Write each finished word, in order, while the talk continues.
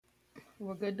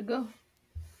We're good to go.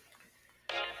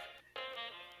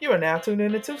 You are now tuned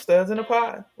in to Two Studs in a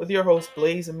Pod with your host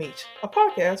Blaze and Meech, a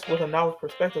podcast with a novel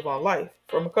perspective on life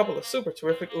from a couple of super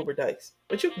terrific Uber dykes,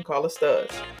 but you can call us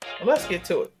studs. Well, let's get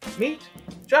to it. Meech,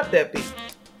 drop that beat.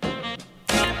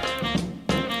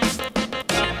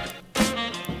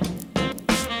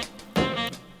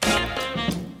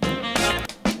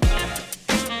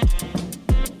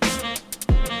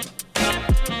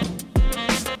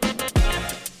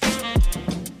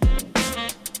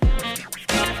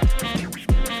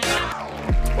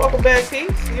 Welcome back,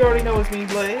 peeps. You already know it's me,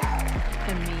 Blaze.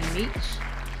 And me, Meech.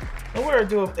 And we're a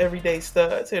duo of everyday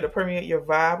studs here to permeate your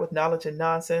vibe with knowledge and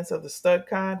nonsense of the stud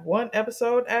kind, one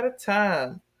episode at a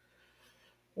time.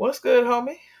 What's good,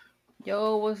 homie?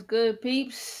 Yo, what's good,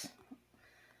 peeps?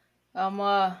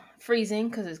 I'm freezing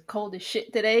because it's cold as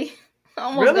shit today. I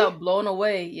almost Really? got blown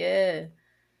away. Yeah,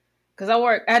 because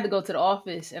I had to go to the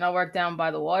office and I work down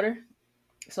by the water.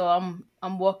 So I'm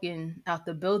walking out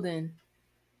the building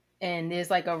and there's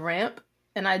like a ramp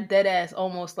and I dead ass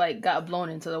almost like got blown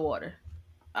into the water.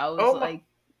 I was Oh my. like,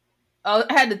 I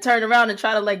had to turn around and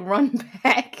try to like run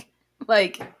back.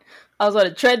 Like I was on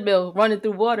a treadmill running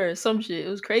through water or some shit. It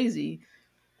was crazy.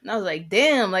 And I was like,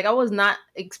 damn, like I was not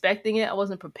expecting it. I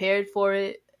wasn't prepared for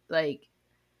it. Like,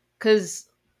 cause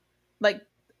like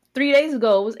 3 days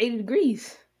ago it was 80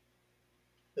 degrees.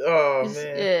 Oh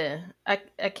man. Yeah.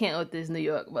 I can't with this New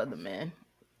York weather, man.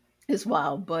 It's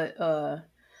wild. But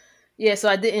yeah, so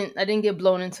I didn't get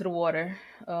blown into the water.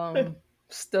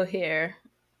 Still here.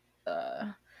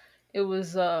 Uh it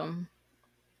was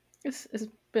it's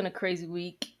been a crazy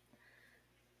week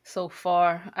so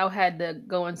far. I had to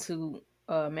go into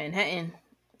Manhattan.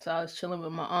 So I was chilling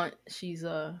with my aunt. She's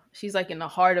like in the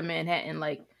heart of Manhattan,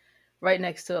 like right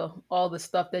next to all the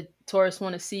stuff that tourists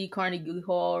want to see: Carnegie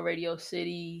Hall, Radio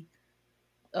City,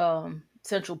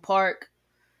 Central Park.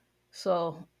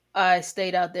 So I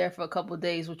stayed out there for a couple of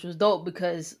days, which was dope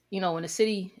because when the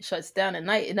city shuts down at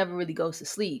night, it never really goes to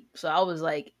sleep. So I was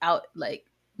like out like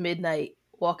midnight,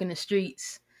 walking the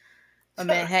streets of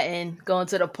Manhattan, going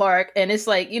to the park, and it's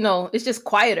like it's just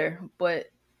quieter, but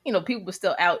people were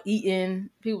still out eating,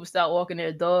 people were still walking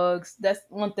their dogs. That's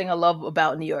one thing I love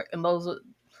about New York, and those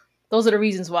are the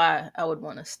reasons why I would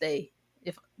want to stay.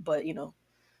 But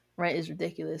rent is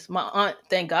ridiculous. My aunt,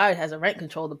 thank God, has a rent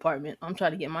control department. I'm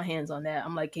trying to get my hands on that.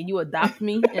 I'm like, can you adopt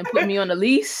me and put me on a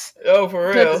lease? Oh,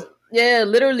 for real? Yeah,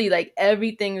 literally, like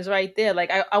everything is right there.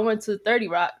 Like I went to 30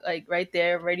 Rock, like right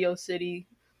there, Radio City.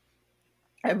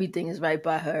 Everything is right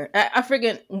by her. I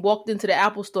freaking walked into the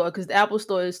Apple store because the Apple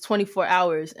store is 24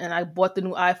 hours, and I bought the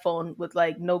new iPhone with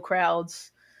like no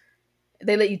crowds.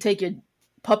 They let you take your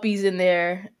puppies in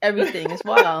there. Everything. It's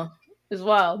wild. It's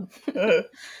wild.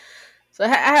 So I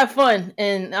have fun,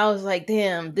 and I was like,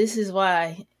 damn, this is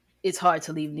why it's hard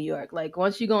to leave New York. Like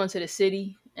once you go into the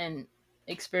city and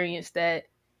experience that,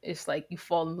 it's like you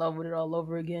fall in love with it all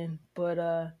over again.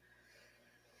 But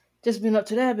just been up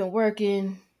to that. Been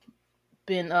working.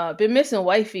 Been missing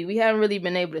wifey. We haven't really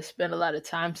been able to spend a lot of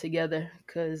time together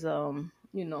because I'm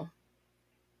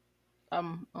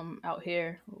out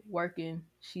here working.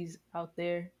 She's out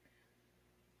there,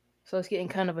 so it's getting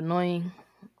kind of annoying.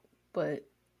 But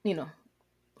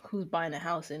who's buying a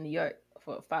house in New York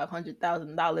for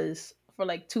 $500,000 for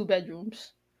like 2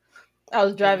 bedrooms? I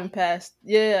was driving past.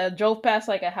 Yeah, I drove past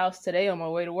like a house today on my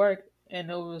way to work, and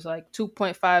it was like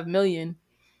 2.5 million.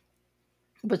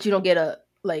 But you don't get a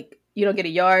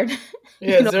yard.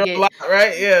 Yeah, You don't zero get lot,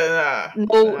 right? Yeah, nah.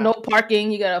 no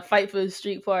parking. You gotta fight for the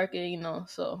street parking.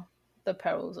 So the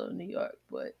perils of New York.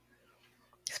 But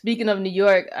speaking of New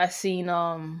York, I seen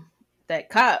that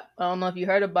cop. I don't know if you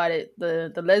heard about it.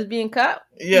 The lesbian cop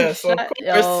who Yes, of shot.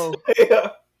 course. Oh, Yeah.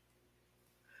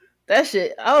 that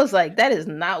shit. I was like, that is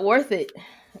not worth it,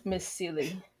 Miss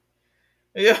Sealy.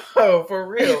 Yo, for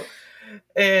real.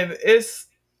 And it's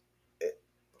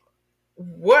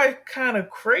what kind of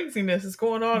craziness is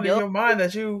going on in Yo, your mind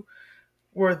that you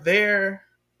were there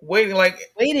waiting, like,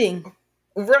 waiting.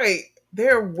 right?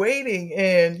 They're waiting,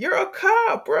 and you're a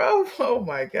cop, bro. Oh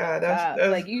my A god, that's cop. that's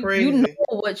Like you know crazy.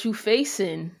 what you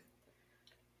facing.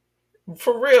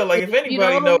 For real, like if You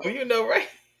anybody know, know, right?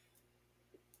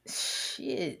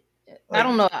 shit. I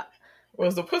don't Like, know.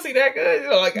 was the pussy that good?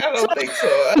 Like I don't think so.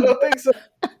 I don't think so.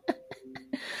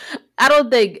 I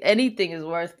don't think anything is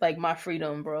worth like my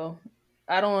freedom, bro.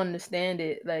 I don't understand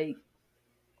it. Like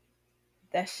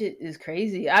that shit is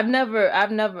crazy. I've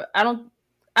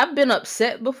been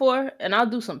upset before, and I'll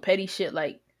do some petty shit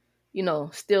like,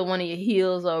 steal one of your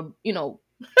heels or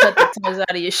cut the toes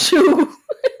out of your shoe.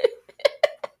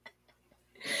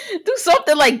 Do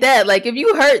something like that. Like if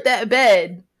you hurt that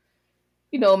bad,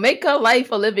 make her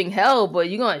life a living hell, but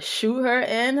you're gonna shoot her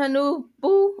and her new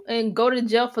boo and go to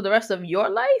jail for the rest of your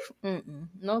life? Mm-mm.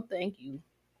 No, thank you.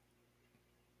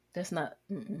 That's not.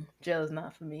 Jail is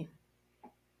not for me.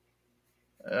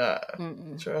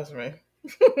 Mm-mm. Trust me.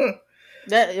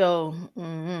 That yo.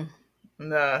 Mm-mm.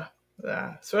 Nah,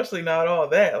 especially not all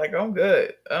that. Like I'm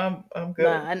good. I'm good.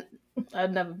 Nah,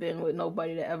 I've never been with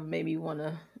nobody that ever made me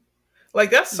wanna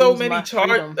Like lose my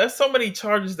freedom. that's so many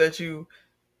charges that you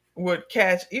would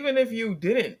catch even if you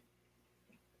didn't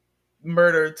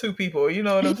murder two people. You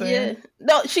know what I'm Yeah. saying?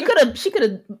 No, she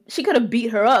could have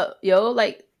beat her up, yo.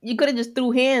 Like you could have just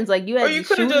threw hands, like you Or had you to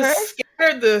could have shoot her. just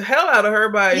scared the hell out of her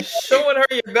by Yeah. showing her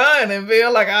your gun and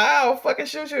being like, "I'll fucking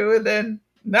shoot you," and then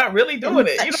not really doing And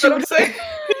it. You know what I'm shoot saying?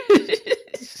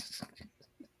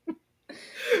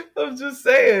 I'm just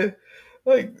saying.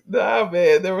 Like, nah,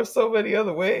 man. There were so many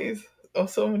other ways. Oh,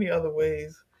 so many other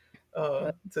ways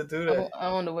But to do I that. don't, I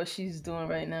don't know what she's doing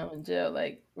right now in jail,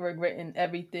 like regretting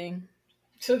everything.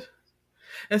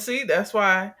 And see, that's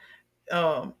why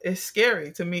it's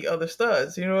scary to meet other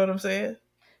studs. You know what I'm saying?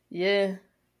 Yeah.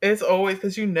 It's always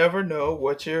because you never know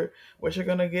what you're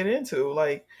gonna get into.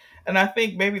 Like, and I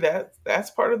think maybe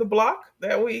that's part of the block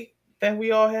that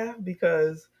we all have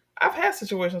because I've had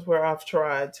situations where I've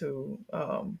tried to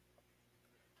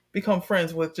become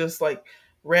friends with just like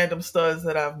random studs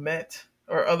that I've met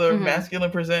or other Mm-hmm. masculine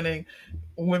presenting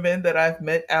women that I've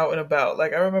met out and about.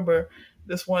 Like I remember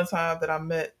this one time that I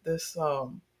met this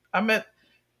I met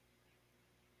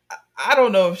I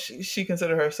don't know if she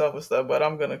considered herself a stud, but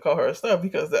I'm gonna call her a stud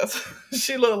because that's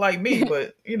she looked like me,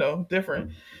 but different.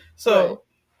 Right. So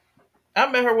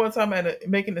I met her one time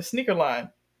making the sneaker line.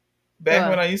 Back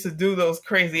when Uh, I used to do those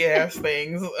crazy ass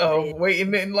things of yeah.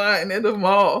 waiting in line in the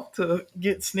mall to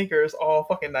get sneakers all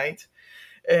fucking night.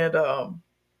 And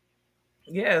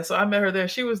yeah, so I met her there.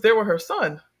 She was there with her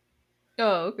son.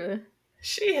 Oh, okay.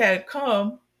 She had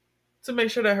come to make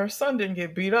sure that her son didn't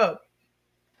get beat up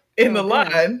in Oh, the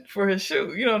damn. line for his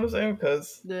shoe. You know what I'm saying?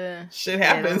 Because Yeah. shit Yeah.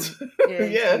 happens. Yeah. It used to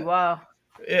be Yeah, wild.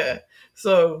 yeah.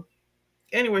 So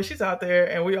anyway, she's out there,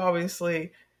 and we're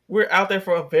out there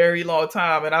for a very long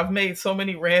time. And I've made so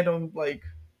many random like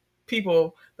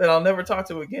people that I'll never talk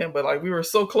to again. But like we were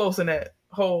so close in that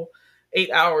whole 8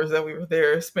 hours that we were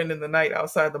there spending the night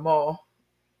outside the mall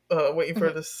waiting for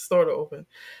Mhm. the store to open.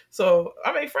 So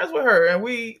I made friends with her, and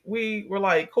we were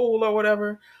like cool or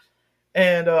whatever,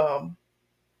 and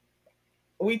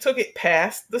we took it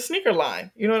past the sneaker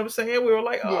line. You know what I'm saying? We were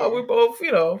like, oh, Yeah.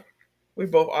 we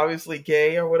both obviously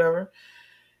gay or whatever,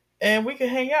 and we could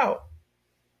hang out.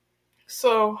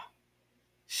 So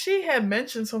she had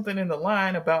mentioned something in the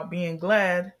line about being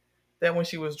glad that when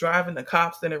she was driving, the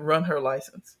cops didn't run her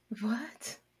license.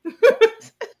 What?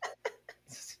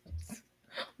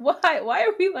 Why? Why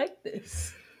are we like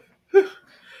this?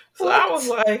 So What? I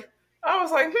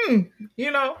was like,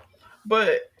 you know.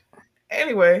 But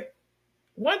anyway,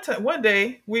 one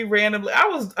day we randomly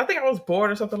I think I was bored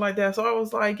or something like that. So I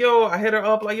was like, yo, I hit her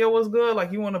up like, yo, what's good?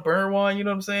 Like you want to burn one, you know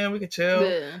what I'm saying? We could chill.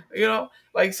 Yeah.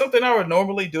 Like something I would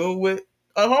normally do with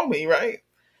a homie, right?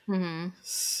 Mm-hmm.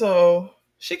 So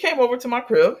she came over to my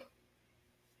crib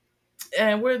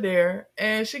and we're there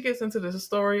and she gets into this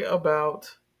story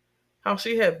about how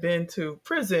she had been to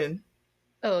prison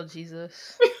Oh,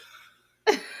 Jesus.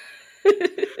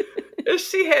 and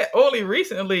she had only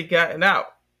recently gotten out.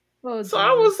 Oh, So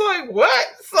I was Jesus. like, what?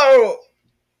 So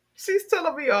she's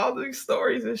telling me all these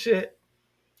stories and shit.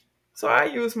 So I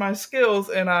use my skills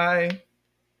and I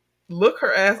look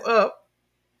her ass up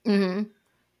Mm-hmm.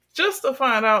 just to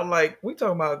find out, like, we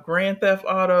talking about Grand Theft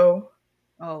Auto,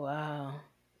 Oh, wow.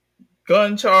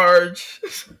 gun charge,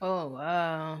 Oh,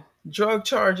 wow. drug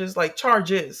charges, like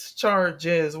charges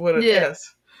with an Yeah.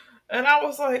 S. And I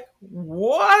was like,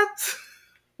 what?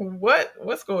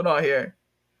 What's going on here?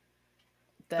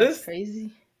 That's This,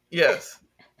 crazy. yes.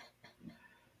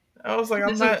 I was like, I'm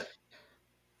This is not,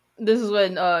 this is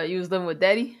when you was living with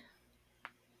daddy?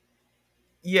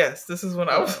 yes, this is when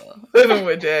I was Oh. living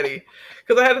with daddy.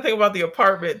 Because I had to think about the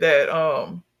apartment that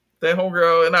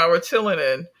homegirl and I were chilling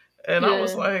in. And I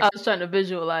was Yeah. I like, was trying to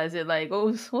visualize it like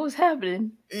what was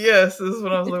happening? yes, this is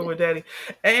when I was living with daddy.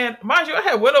 And mind you, I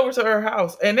had went over to her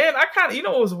house. And then I kind of,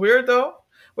 what was weird though?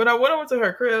 When I went over to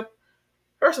her crib,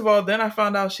 first of all, then I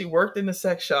found out she worked in the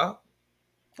sex shop,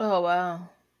 Oh, wow.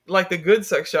 like the good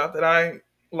sex shop that I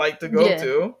like to go Yeah.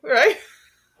 to, right?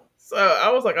 So I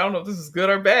was like, I don't know if this is good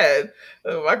or bad.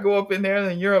 If I go up in there and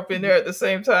then you're up in there at the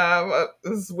same time,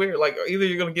 this is weird. Like either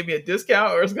you're going to give me a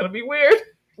discount or it's going to be weird.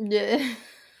 Yeah.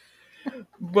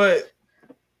 But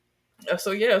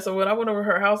so yeah, so when I went over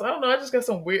her house, I don't know, I just got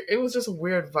some weird, it was just a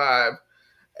weird vibe.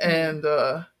 Mm.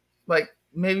 And like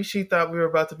maybe she thought we were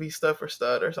about to be stud for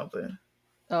stud or something.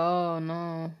 Oh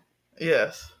no.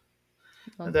 Yes,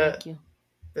 No, that thank you.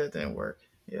 that didn't work.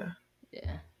 Yeah.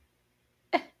 Yeah.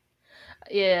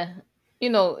 Yeah. You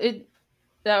know, it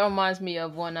that reminds me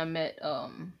of when I met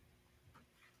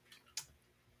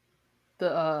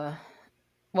the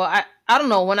well, I don't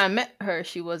know, when I met her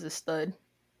she was a stud.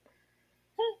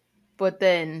 But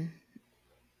then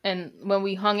and when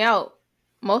we hung out,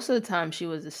 most of the time she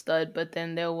was a stud, but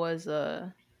then there was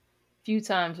a few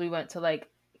times we went to like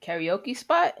karaoke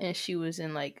spot and she was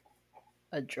in like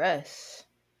a dress.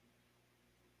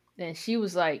 And she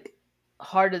was like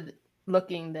harder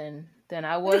looking than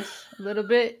I was a little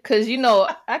bit, cuz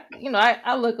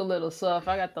I look a little soft.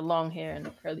 I got the long hair and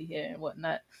the curly hair and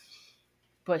whatnot.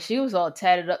 But she was all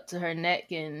tatted up to her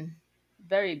neck and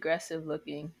very aggressive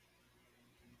looking.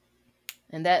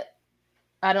 And that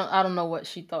I don't know what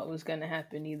she thought was gonna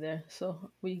happen either.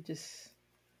 So we just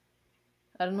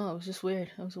I don't know. It was just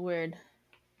weird. It was weird.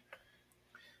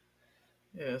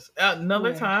 Yes.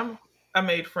 Another Weird. time I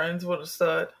made friends with a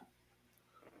stud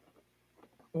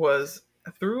was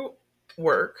through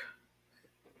work.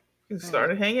 We Mm.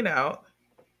 started hanging out.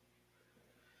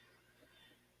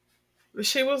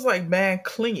 She was like mad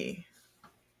clingy.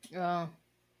 Oh.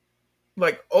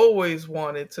 Like always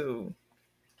wanted to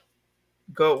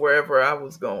go wherever I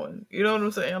was going. You know what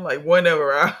I'm saying? Like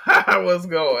whenever I was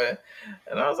going.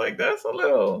 And I was like, that's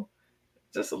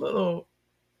just a little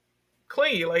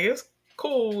clingy. Like it's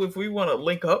cool if we want to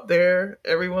link up there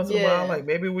every once in a while. Yeah. Like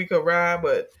maybe we could ride,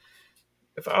 but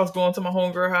if I was going to my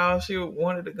homegirl house, she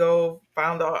wanted to go,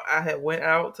 found out I had went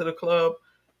out to the club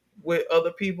with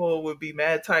other people, it would be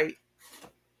mad tight.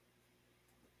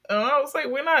 And I was like,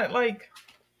 we're not like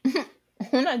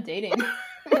We're not dating.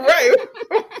 right.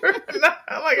 We're not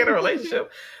like in a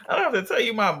relationship. I don't have to tell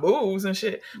you my moves and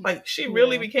shit. Like she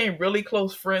really Yeah. became really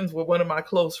close friends with one of my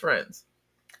close friends.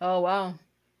 Oh wow.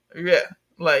 Yeah.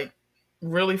 Like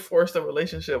really forced a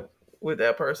relationship with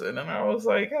that person. And I was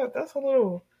like, God, that's a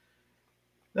little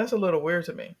weird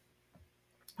to me.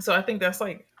 So I think that's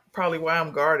like probably why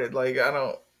I'm guarded. Like I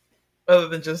don't other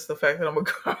than just the fact that I'm a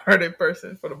guarded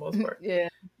person for the most part. Yeah.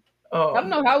 I don't Um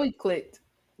know how we clicked,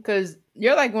 because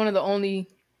you're like one of the only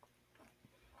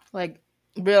like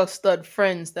real stud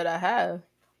friends that I have.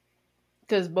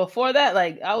 Because before that,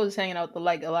 like I was hanging out with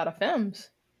like a lot of femmes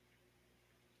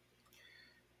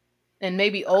and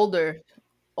maybe older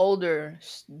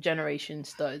generation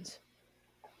studs.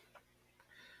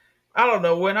 I don't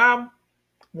know. When I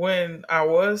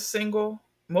was single,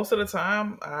 most of the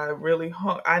time I really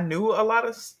hung. I knew a lot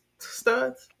of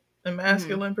studs and Hmm.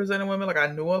 masculine presenting women. Like I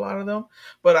knew a lot of them,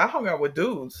 but I hung out with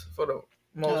dudes for the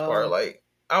most part. Oh Like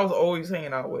I was always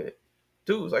hanging out with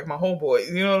dudes, like my homeboys.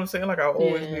 You know what I'm saying? Like I'll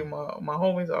always be yeah. with my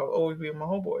homies. I'll always be with my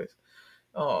homeboys.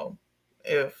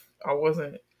 If I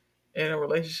wasn't in a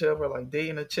relationship or like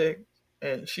dating a chick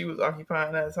and she was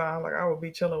occupying that time, like I would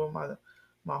be chilling with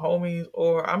my homies.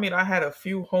 Or I mean I had a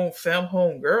few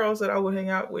home girls that I would hang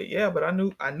out with, yeah, but I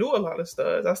knew a lot of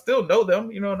studs. I still know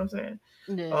them, you know what I'm saying?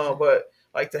 Yeah. But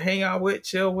like to hang out with,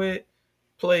 chill with,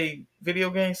 play video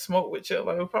games, smoke with, chill,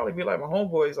 like it would probably be like my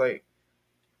homeboys, like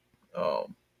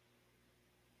um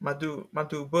my dude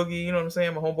Boogie, you know what I'm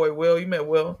saying? My homeboy Will, you met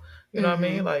Will, you know what I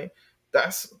mean? Hmm. Like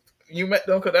that's you met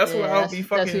them because that's who Yeah. I would be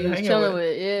That's who fucking you was hanging chilling with.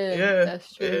 with. Yeah, Yeah,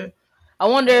 that's yeah. true. I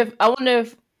wonder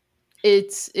if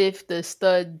it's if the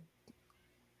stud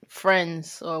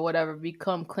friends or whatever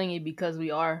become clingy because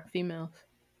we are females.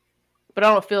 But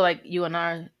I don't feel like you and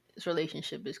our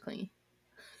relationship is clingy.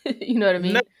 You know what I Nah,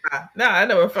 mean? nah, So I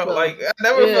never felt yeah, like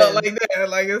that.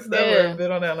 Like it's never yeah,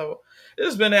 been on that level.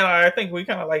 It's been that I think we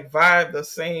kind of like vibe the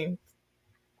same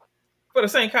for the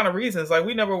same kind of reasons. Like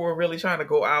we never were really trying to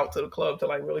go out to the club to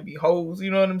like really be hoes. You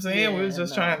know what I'm saying? We was yeah.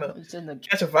 just trying No, to it's in the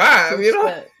catch a vibe. two You know?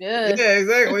 step. Yeah. Yeah,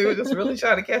 exactly. We were just really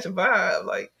trying to catch a vibe.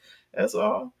 Like that's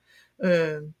all.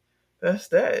 And that's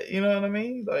that. You know what I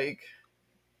mean? Like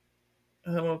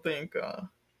I don't think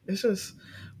it's just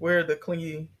where the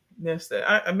clinginess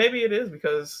that maybe it is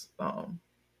because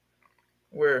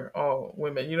we're all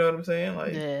women. You know what I'm saying?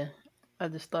 Like, Yeah. I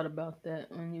just thought about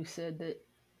that when you said that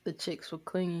the chicks were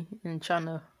clingy and trying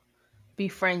to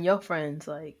befriend your friends.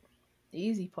 Like,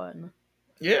 easy, partner.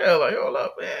 yeah, like hold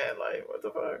up, man. Like, what the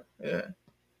fuck? Yeah,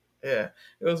 yeah.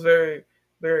 It was very,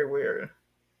 very weird.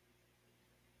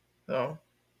 So,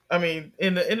 I mean,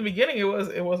 in the beginning,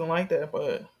 it wasn't like that,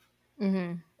 but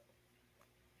Hmm.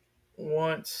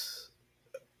 once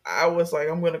I was like,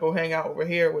 I'm gonna go hang out over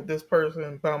here with this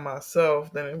person by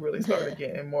myself, then it really started Yeah.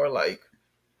 getting more like,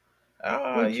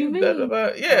 What you you better mean?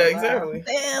 about, yeah, Oh wow. exactly,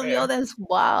 Damn, yo, yeah, that's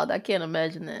wild. I can't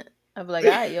imagine that. I'd be like,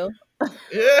 all right, yo.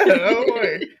 yeah. I'm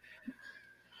like,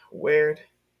 Weird.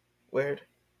 Weird.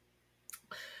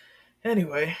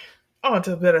 Anyway, on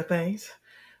to better things.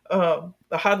 The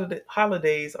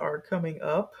holidays are coming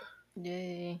up.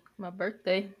 Yay, my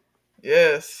birthday.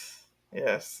 Yes.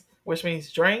 Yes. Which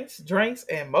means drinks,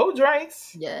 and more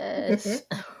drinks. Yes.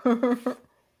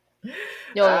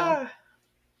 Yo, Ah,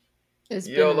 it's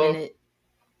been a YOLO. minute.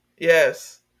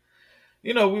 Yes.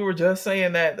 We were just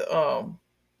saying that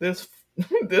this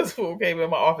this fool came in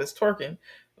my office twerking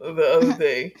the other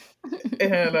day,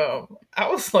 and I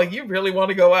was like, "You really want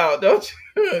to go out, don't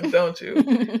you? Don't you?"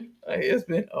 Like, it's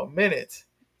been a minute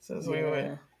since we went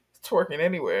Yeah. twerking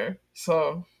anywhere.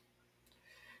 So,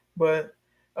 but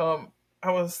um,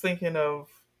 I was thinking of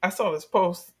I saw this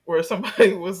post where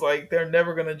somebody was like, "They're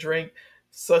never gonna drink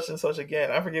such and such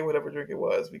again." I forget whatever drink it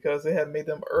was because it had made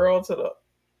them Earl to the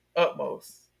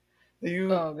utmost. Do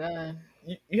you Oh god.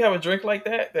 you have a drink like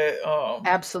that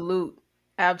Absolute.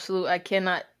 Absolute. I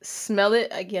cannot smell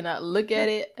it. I cannot look at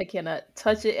it. I cannot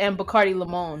touch it. And Bacardi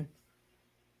Limon.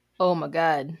 Oh my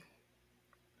god.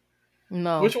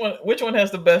 No. which one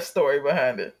has the best story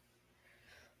behind it?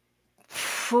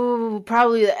 Phew,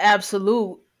 probably the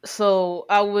absolute. So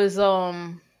I was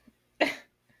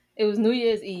it was New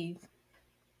Year's Eve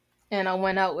and I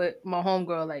went out with my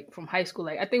homegirl like from high school.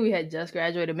 Like I think we had just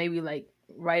graduated, maybe like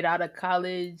right out of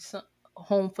college,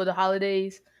 home for the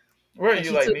holidays. Where are And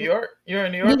you, she like took New York? You're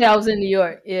in New York? yeah, I was in New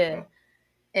York, yeah. Oh.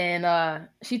 And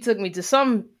she took me to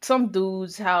some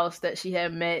dude's house that she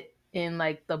had met in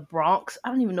like the Bronx. I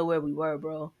don't even know where we were,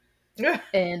 bro. Yeah.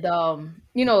 And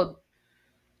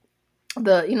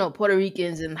the Puerto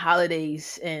Ricans and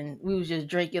holidays, and we was just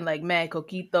drinking like mad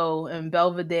coquito and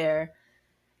Belvedere,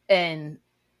 and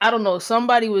I don't know,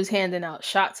 somebody was handing out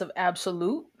shots of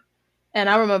Absolute, and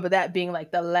I remember that being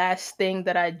like the last thing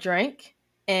that I drank,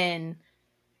 and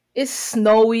it's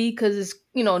snowy because it's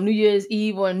New Year's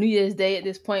Eve or New Year's Day at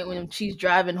this point when she's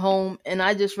driving home, and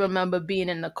I just remember being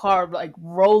in the car like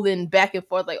rolling back and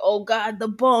forth like, oh god, the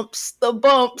bumps.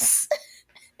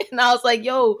 And I was like,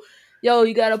 yo,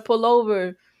 you gotta pull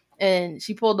over. And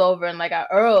she pulled over and like I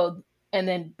earled. And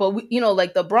then, but we,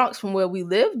 like the Bronx from where we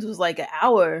lived was like an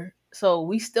hour. So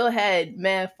we still had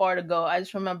mad far to go. I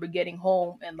just remember getting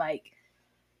home and like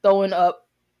throwing up,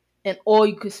 and all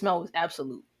you could smell was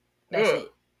Absolute. That's Ugh.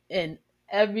 it. And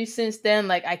ever since then,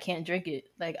 like I can't drink it.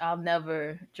 Like I'll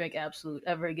never drink Absolute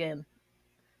ever again.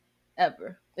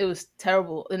 Ever. It was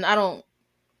terrible. And I don't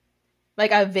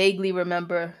like I vaguely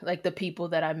remember like the people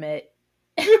that I met.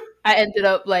 I ended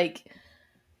up like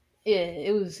yeah,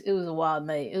 it was a wild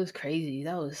night. It was crazy.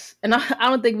 That was and I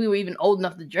don't think we were even old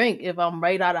enough to drink if I'm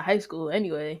right out of high school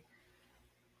anyway.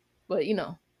 But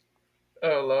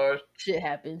Oh Lord. shit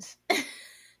happens.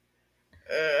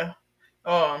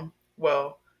 Uh,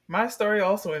 well, my story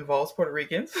also involves Puerto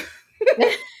Ricans.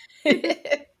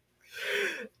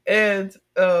 And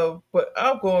but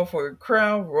I'm going for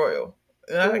Crown Royal.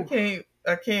 And Ooh.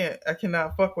 I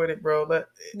cannot fuck with it, bro. It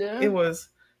Yeah. was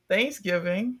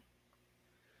Thanksgiving.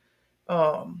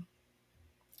 Um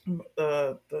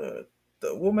the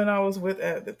woman I was with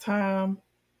at the time,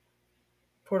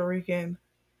 Puerto Rican,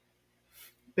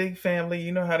 big family.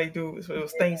 You know how they do. So it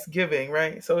was Thanksgiving,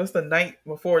 right? So it's the night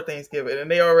before Thanksgiving, and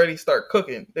they already start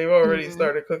cooking. They've already Mm-hmm.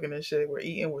 started cooking and shit. We're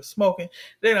eating, we're smoking.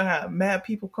 They don't have mad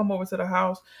people come over to the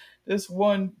house. This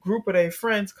one group of their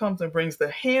friends comes and brings the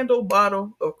handle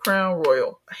bottle of Crown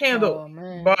Royal. Handle Oh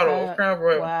man. bottle of Crown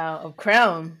Royal. Wow. Of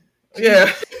Crown. Yeah.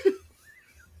 Jesus.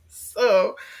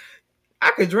 So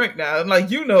I could drink now. And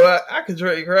like I could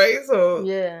drink, right? So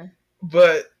Yeah.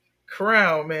 but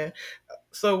Crown, man.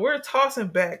 So we're tossing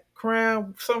back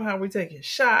Crown. Somehow we're taking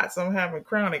shots. I'm having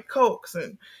Crown and Cokes,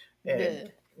 and Yeah.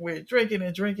 we're drinking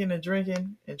and drinking and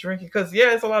drinking and drinking. Because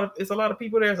yeah, it's a lot of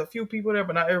people there. There's a few people there,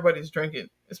 but not everybody's drinking,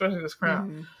 especially this Crown.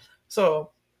 Mm-hmm.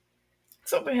 So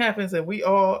something happens, and we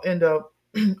all end up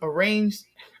arranged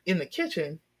in the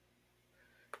kitchen,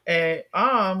 and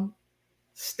I'm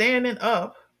standing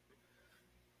up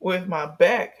with my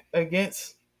back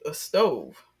against a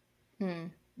stove,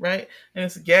 Mm. right? And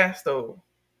it's a gas stove,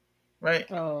 right?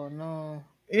 Oh no.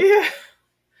 Yeah.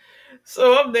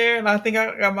 So I'm there, and I think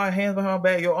I got my hands behind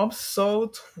my back. Yo, I'm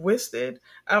so twisted.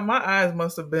 My eyes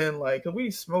must have been like, 'cause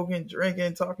we smoking,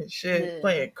 drinking, talking shit, Yeah.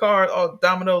 playing cards, all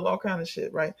dominoes, all kind of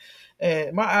shit, right?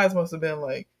 And my eyes must have been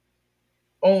like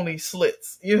only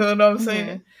slits. You know what I'm Mm-hmm.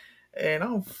 saying? And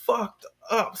I'm fucked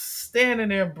up, standing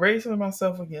there, bracing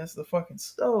myself against the fucking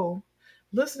stove,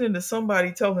 listening to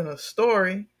somebody telling a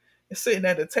story, and sitting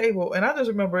at the table. And I just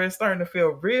remember it starting to feel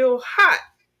real hot.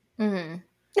 Mm-hmm.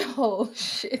 Oh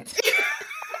shit.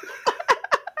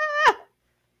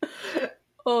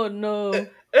 Oh no. And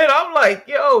I'm like,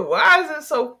 yo, why is it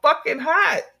so fucking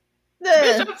hot?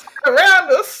 Bitch, I turned around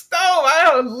the stove.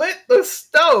 I lit the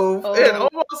stove and Oh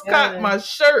almost caught god. my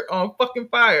shirt on fucking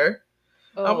fire.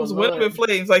 I Oh was went up in lord.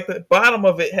 flames. Like the bottom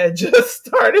of it had just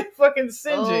started fucking Oh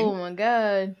singeing. my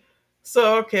god.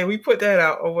 So okay, we put that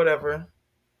out or whatever.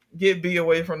 Get B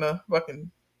away from the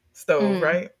fucking stove, Mm.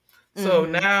 right? So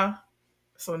Mm-hmm. now,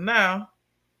 so now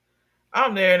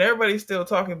I'm there and everybody's still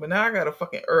talking, but now I got a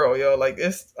fucking Earl, yo. Like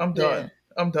it's, I'm Yeah. done.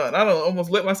 I'm done. I don't almost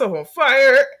lit myself on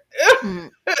fire.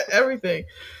 Mm. Everything.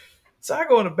 So I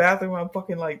go in the bathroom. I'm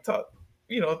fucking like toss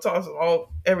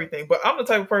all everything. But I'm the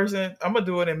type of person I'm gonna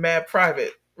do it in mad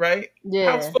private, right?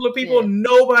 House Yeah. full of people. Yeah.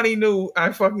 Nobody knew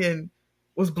I fucking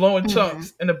was blowing Mm-hmm.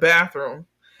 chunks in the bathroom.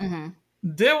 Mm-hmm.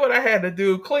 Did what I had to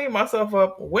do, clean myself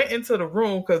up, went into the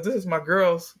room because this is my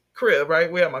girl's crib, right?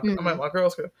 I'm Mm-hmm. at my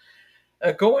girl's crib.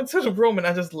 I go into the room and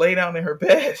I just lay down in her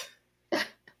bed.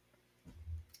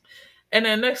 And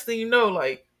then next thing you know,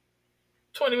 like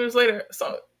 20 minutes later,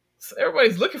 so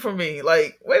everybody's looking for me.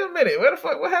 Like, wait a minute, where the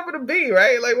fuck? What happened to B?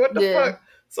 Right? Like, what the Yeah. fuck?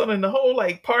 So then the whole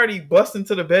like party busts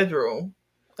into the bedroom,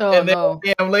 Oh and then no.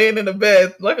 yeah, I'm laying in the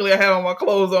bed. Luckily, I have all my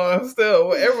clothes on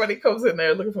still. Everybody comes in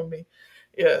there looking for me.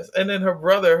 Yes, and then her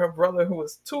brother who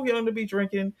was too young to be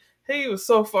drinking, he was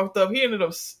so fucked up. He ended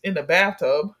up in the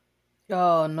bathtub.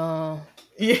 Oh no.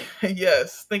 Yeah,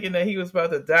 yes, thinking that he was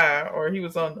about to die, or he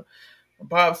was on the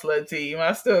bobsled team.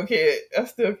 I still can't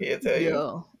tell you.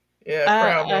 Yo. Yeah,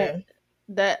 Crown I Man.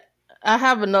 that I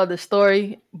have another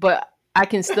story, but I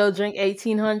can still drink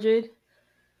 1800.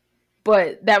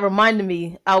 But that reminded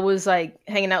me, I was like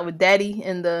hanging out with Daddy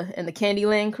and the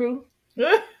Candyland crew,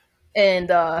 and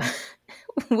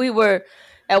we were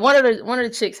at one of the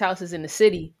chicks' houses in the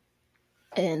city,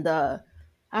 and I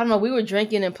don't know, we were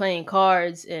drinking and playing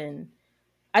cards, and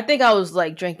I think I was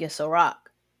like drinking Ciroc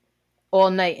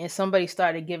all night, and somebody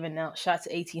started giving out shots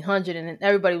of 1800, and then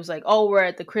everybody was like, "Oh, we're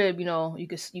at the crib, you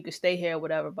could stay here,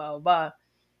 whatever, blah blah blah."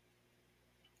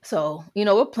 So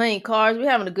we're playing cards, we're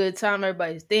having a good time,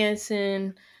 everybody's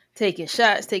dancing, taking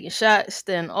shots.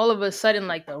 Then all of a sudden,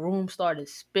 like the room started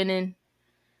spinning.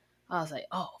 I was like,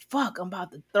 "Oh fuck, I'm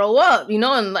about to throw up,"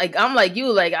 and like I'm like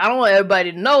you, like I don't want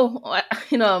everybody to know,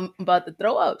 I'm about to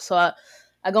throw up. So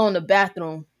I go in the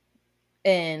bathroom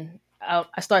and I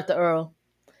start the Earl.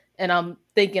 And I'm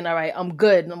thinking, all right, I'm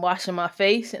good. And I'm washing my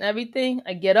face and everything.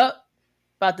 I get up,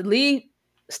 about to leave,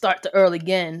 start to Earl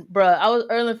again. Bruh, I was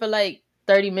earling for like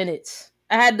 30 minutes.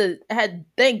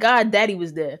 Thank God Daddy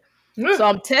was there. So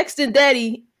I'm texting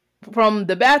Daddy from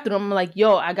the bathroom. I'm like,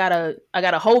 yo, I got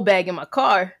a whole bag in my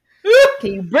car.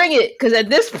 Can you bring it? Because at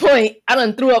this point, I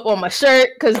done threw up on my shirt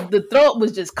because the throw up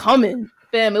was just coming.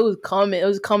 Fam, it was coming. It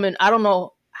was coming. I don't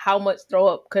know how much throw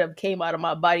up could have came out of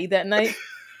my body that night.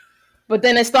 But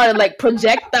then it started like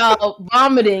projectile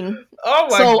vomiting. Oh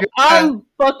my So god. I'm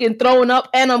fucking throwing up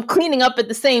and I'm cleaning up at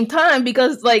the same time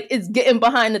because like it's getting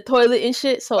behind the toilet and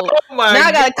shit. So Oh my now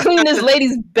I gotta clean this god.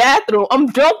 lady's bathroom. I'm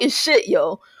drunk as shit,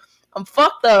 yo. I'm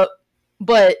fucked up,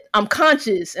 but I'm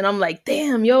conscious and I'm like,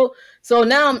 damn, yo. So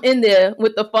now I'm in there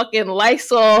with the fucking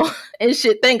Lysol and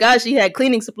shit. Thank God she had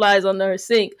cleaning supplies under her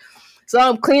sink. So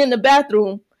I'm cleaning the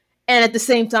bathroom and at the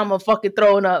same time I'm fucking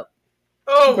throwing up.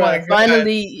 Oh my Bruh, god.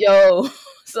 finally, yo.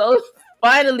 So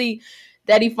finally,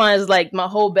 Daddy finds like my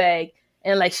whole bag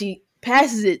and like she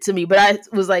passes it to me, but I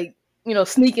was like,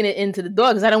 sneaking it into the door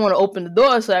because I didn't want to open the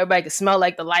door so everybody could smell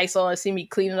like the Lysol and see me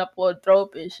cleaning up all the throw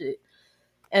up and shit.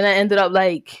 And I ended up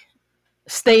like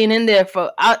staying in there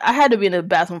I had to be in the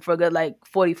bathroom for a good like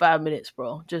 45 minutes,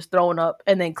 bro. Just throwing up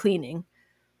and then cleaning.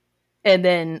 And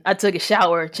then I took a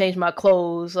shower, changed my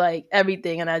clothes, like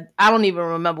everything. And I don't even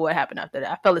remember what happened after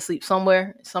that. I fell asleep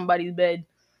somewhere in somebody's bed.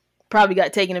 Probably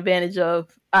got taken advantage of.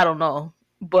 I don't know.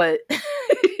 But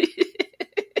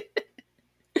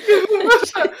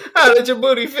How did your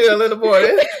booty feel in the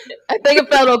morning? I think it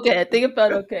felt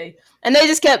okay. And they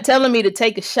just kept telling me to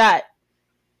take a shot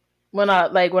when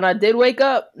I did wake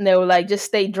up, and they were like, just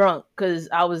stay drunk because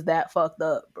I was that fucked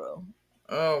up, bro.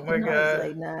 Oh my And I was god.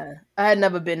 like, nah. I had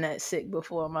never been that sick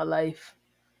before in my life.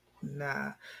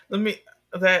 Nah. Let me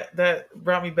that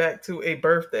brought me back to a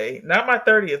birthday. Not my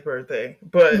 30th birthday,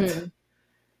 but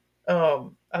Mm-hmm.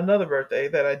 another birthday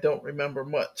that I don't remember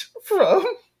much from.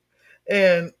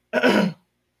 And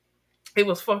it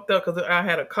was fucked up because I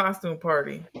had a costume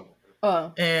party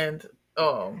Oh. and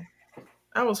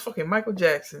I was fucking Michael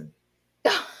Jackson.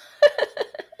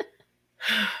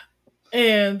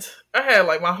 And I had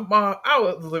like my I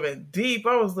was living deep.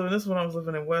 I was living this when I was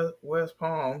living in West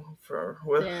Palm for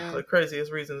the Damn.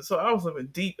 craziest reasons. So I was living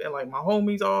deep, and like my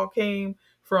homies all came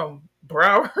from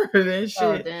Broward and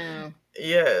Oh, shit. damn.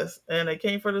 Yes, and they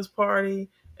came for this party,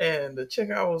 and the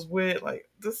chick I was with, like,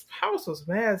 this house was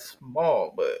mad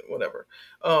small, but whatever.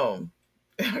 Um,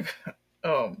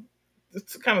 um,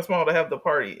 it's kind of small to have the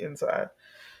party inside,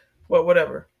 but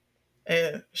whatever.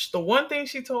 And the one thing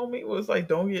she told me was like,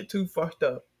 "Don't get too fucked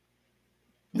up."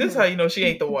 This is how you know she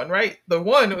ain't the one, right? The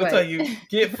one will tell Right. you,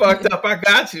 "Get fucked up, I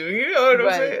got you." You know what I'm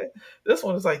Right. saying? This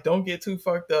one is like, "Don't get too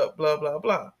fucked up," blah blah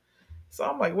blah. So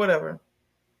I'm like, whatever.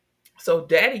 So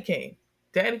Daddy came.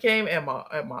 Daddy came and my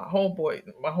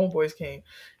homeboys came,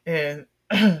 and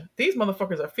these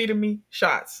motherfuckers are feeding me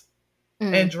shots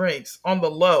and Mm. drinks on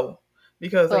the low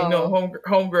because they know Oh,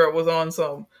 homegirl was on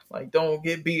some like don't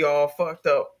get be all fucked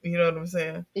up. You know what I'm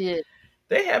saying? yeah.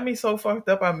 They had me so fucked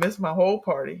up I missed my whole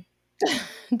party.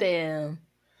 Damn.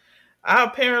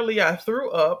 I threw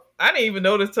up. I didn't even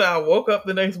notice till I woke up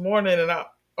the next morning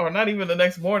or not even the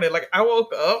next morning. Like I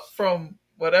woke up from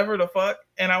whatever the fuck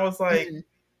and I was like, Mm.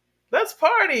 let's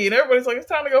party. And everybody's like, it's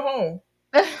time to go home.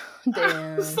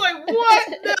 It's Damn. like, what?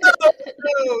 No,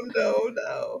 no, no,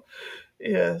 no.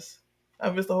 Yes. I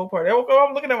missed the whole party. I woke up,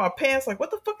 I'm looking at my pants, like,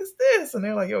 what the fuck is this? And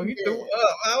they're like, yo, you threw Yeah.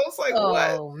 up. I was like,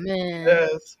 what? Oh man.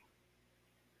 Yes.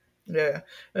 Yeah.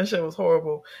 That shit was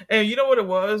horrible. And you know what it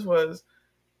was? Was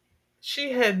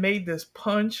she had made this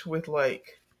punch with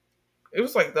like, it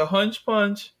was like the hunch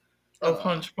punch of Oh.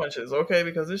 hunch punches, okay?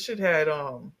 Because this shit had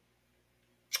um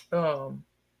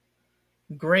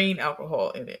grain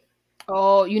alcohol in it.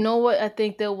 Oh, you know what? I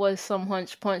think there was some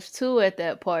hunch punch too at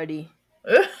that party.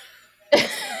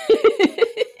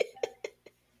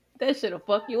 That should have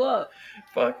fucked you up.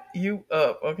 Fuck you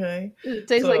up, okay? It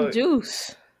tastes like So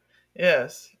juice.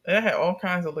 yes, and I had all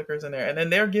kinds of liquors in there, and then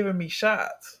they're giving me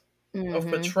shots of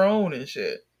Mm-hmm. Patron and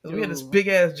shit. 'Cause we had this Ooh. big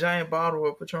ass giant bottle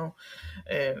of Patron,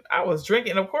 and I was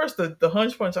drinking. Of course, the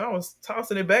hunch punch, I was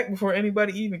tossing it back before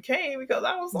anybody even came because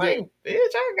I was like, Yeah.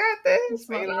 "Bitch, I got this." It's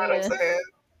You my know what I'm yeah. saying?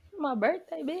 My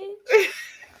birthday, bitch.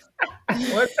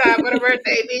 One time for the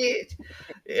birthday, bitch.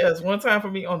 Yes, one time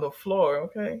for me on the floor.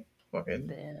 Okay, fucking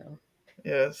Damn.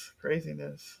 yes,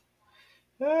 craziness.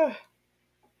 Ah,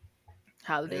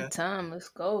 Holiday yeah, time. Let's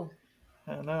go.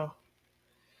 I know.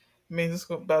 Means it's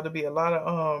about to be a lot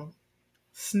of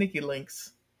sneaky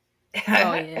links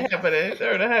Oh yeah. happening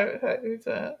during the happy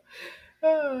time.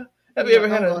 Uh, have you Yeah, ever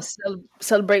had I'm gonna a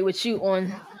celebrate with you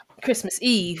on Christmas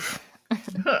Eve.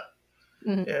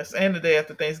 Mhm. yes, and the day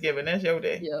after Thanksgiving? That's your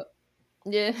day. Yep.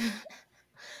 Yeah.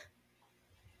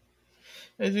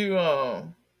 Did you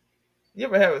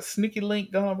ever have a sneaky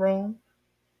link gone wrong?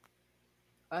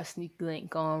 A sneak link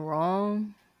gone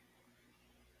wrong.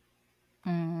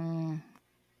 Mm,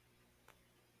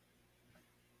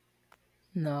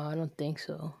 no, I don't think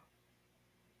so.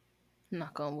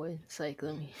 Knock on wood. Psych,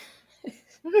 let me.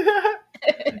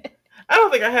 I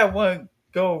don't think I had one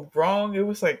go wrong. It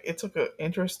was like it took an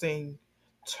interesting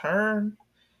turn.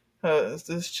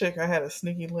 This chick I had a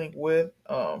sneaky link with,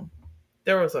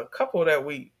 there was a couple that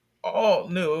we all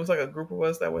knew. It was like a group of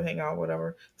us that would hang out,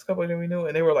 whatever. This couple that we knew,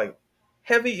 and they were like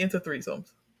heavy into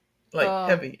threesomes, like Oh,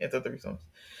 heavy into threesomes.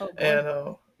 oh boy.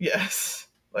 And yes,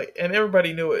 like, and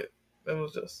everybody knew it. They were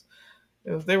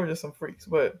just some freaks,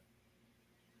 but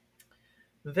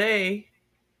they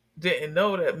didn't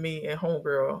know that me and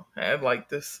homegirl had like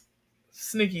this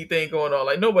sneaky thing going on.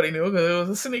 Like nobody knew because it was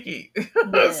a sneaky, a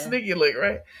Yeah. sneaky link,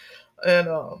 right? And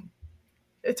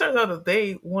it turns out that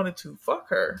they wanted to fuck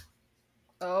her.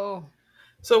 Oh.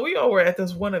 So we all were at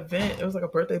this one event. It was like a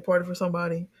birthday party for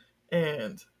somebody,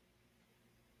 and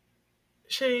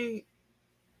she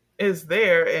is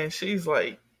there, and she's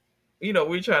like, we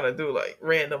trying to do like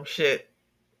random shit,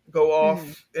 go Mm.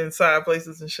 off inside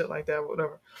places and shit like that,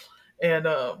 whatever. And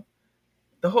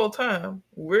the whole time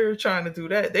we're trying to do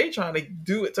that, they trying to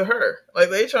do it to her. Like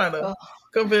they trying to Oh.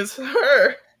 convince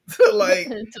her to like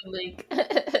To link.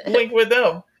 link with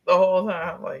them the whole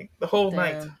time, like the whole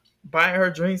night, Damn. buying her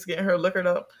drinks, getting her liquored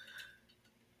up.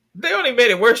 They only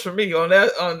made it worse for me on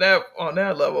that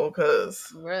level because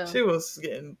For real. she was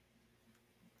getting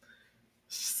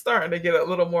starting to get a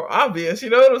little more obvious. You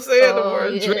know what I'm saying? The Oh more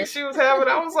yeah. drinks she was having,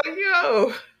 I was like,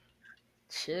 "Yo,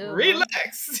 Chill, bro.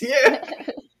 relax, yeah,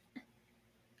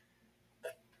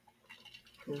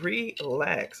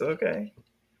 relax, okay."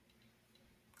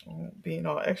 Being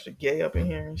all extra gay up in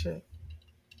here and shit.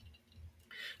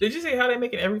 Did you see how they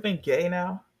making everything gay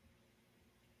now?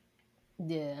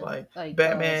 Yeah. Like Like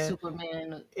Batman,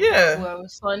 Superman, yeah,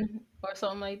 whoever's son or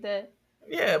something like that.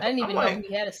 yeah. I But didn't I'm even know like,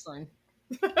 he had a son.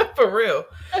 for real.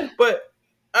 But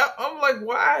I'm like,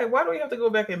 why? Why do we have to go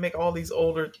back and make all these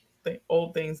old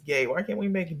things gay? Why can't we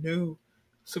make new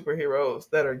superheroes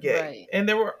that are gay? Right. And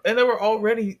there were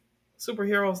already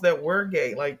superheroes that were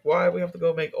gay. Like, why do we have to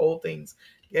go make old things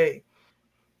gay?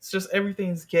 It's just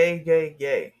everything's gay, gay,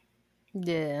 gay.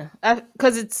 Yeah,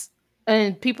 because it's,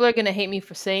 and people are gonna hate me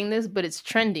for saying this, but it's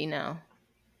trendy now,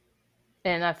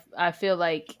 and I feel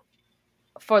like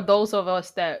for those of us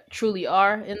that truly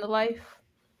are in the life,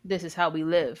 this is how we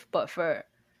live. But for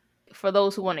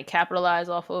those who want to capitalize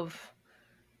off of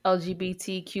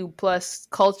LGBTQ plus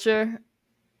culture,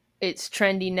 it's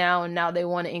trendy now, and now they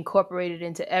want to incorporate it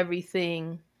into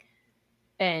everything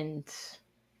and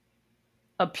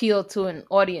appeal to an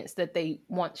audience that they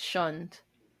once shunned.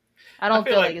 I I don't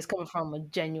feel feel like like it's coming from a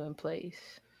genuine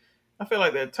place. I feel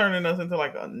like they're turning us into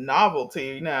like a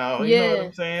novelty now. You know what Yeah,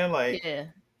 I'm saying? Like, yeah,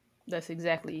 that's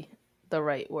exactly the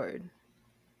right word.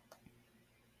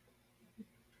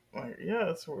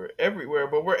 yes, we're everywhere,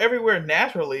 but we're everywhere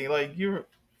naturally. I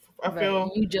Right.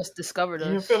 feel You just discovered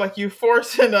you feel us. like you're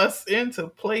forcing us into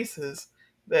places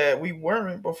that we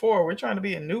weren't before. We're trying to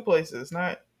be in new places,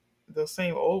 not the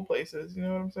same old places. You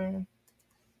know what I'm saying?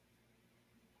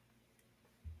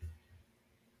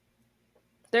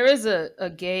 There is a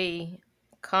gay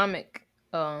comic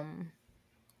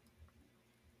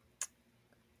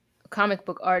comic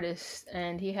book artist,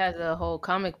 and he has a whole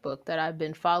comic book that I've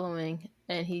been following,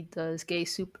 and he does gay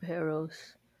superheroes.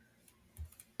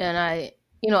 And I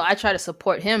try to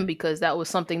support him because that was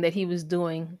something that he was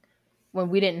doing when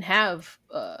we didn't have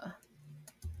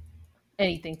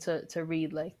anything to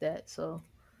read like that. So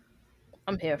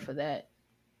I'm here for that.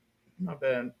 My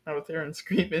bad. I was hearing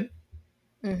screaming.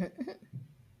 Hmm.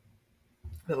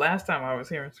 The last time I was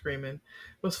hearing screaming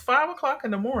was 5 o'clock in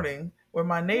the morning, where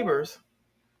my neighbors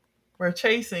were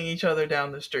chasing each other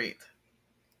down the street.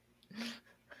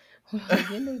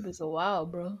 Your neighbors are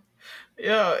wild, bro.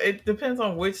 Yeah, it depends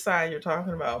on which side you're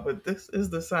talking about, but this is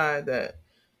the side that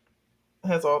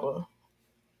has all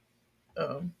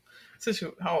the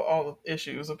how all the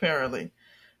issues apparently.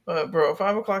 But bro,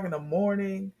 5 o'clock in the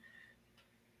morning,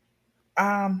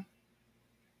 um,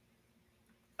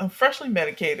 I'm freshly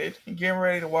medicated, getting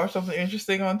ready to watch something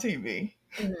interesting on TV,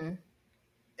 Hmm.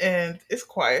 and it's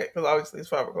quiet because obviously it's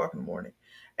 5 o'clock in the morning,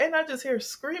 and I just hear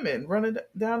screaming running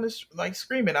down this, like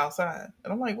screaming outside,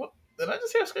 and I'm like, what? Did I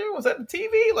just hear screaming? Was that the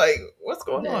TV? Like, what's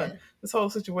going on? Yeah. This whole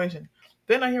situation.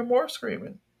 Then I hear more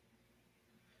screaming.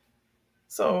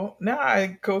 So now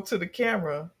I go to the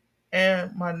camera,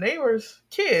 and my neighbor's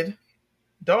kid,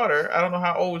 daughter, I don't know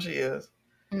how old she is,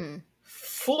 Mm.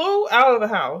 flew out of the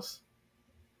house,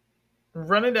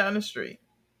 running down the street.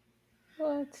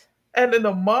 What? And then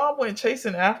the mom went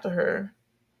chasing after her,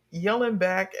 yelling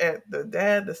back at the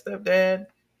dad, the stepdad,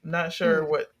 not sure Mm.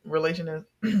 what relation is,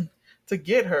 to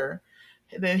get her.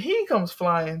 And then he comes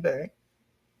flying back.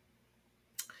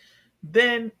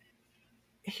 Then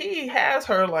he has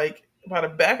her like by the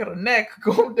back of the neck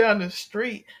going down the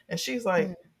street, and she's Mm.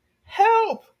 like,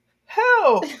 "Help!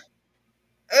 Help!"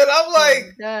 And I'm Oh like,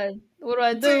 my god. What do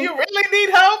I "Do you do? really need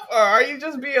help, or are you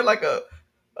just being like a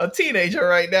teenager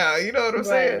right now?" You know what I'm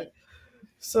saying? Right.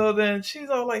 So then she's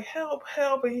all like, "Help,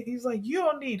 help!" And he's like, "You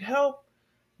don't need help,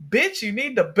 bitch. You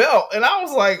need the belt." And I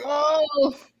was like,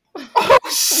 Oh, "Oh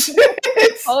shit!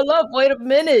 hold up. Wait a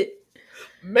minute.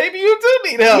 Maybe you do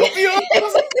need help." You know what I'm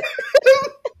saying?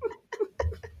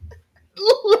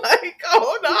 Like,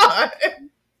 hold on.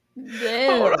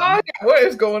 Hold on, Damn. what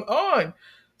is going on?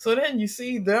 So then you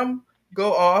see them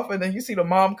go off, and then you see the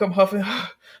mom come huffing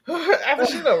after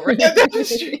she done ran down the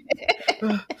street.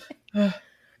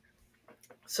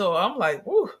 So I'm like,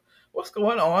 whoo, what's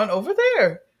going on over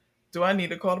there? Do I need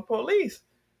to call the police?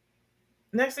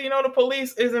 Next thing you know, the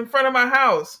police is in front of my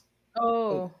house.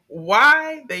 Oh,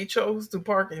 Why they chose to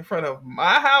park in front of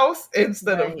my house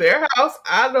instead of right. their house,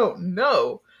 I don't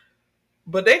know.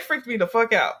 But they freaked me the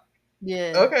fuck out.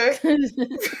 Yeah. Okay.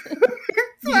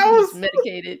 So You just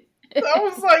medicated. I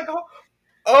was like,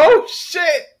 oh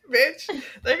shit, bitch.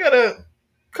 They're gonna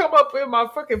come up in my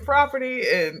fucking property,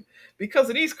 and because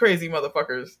of these crazy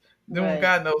motherfuckers doing Right.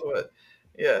 God knows what.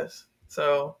 Yes.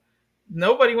 So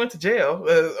nobody went to jail,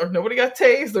 or nobody got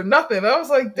tased or nothing. I was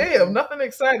like, damn, Mm-mm. nothing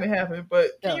exciting happened.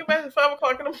 But can Yeah. you imagine 5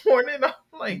 o'clock in the morning? I'm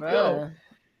like, yo, Bruh.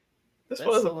 this That's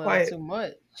was a a little quiet too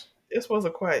much. this was a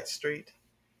quiet street.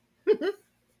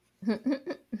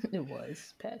 It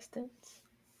was past tense.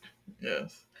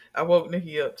 Yes. I woke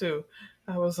Nikki up too.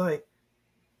 I was like,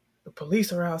 the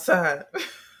police are outside.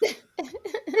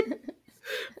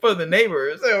 For the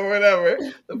neighbors or whatever.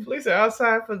 The police are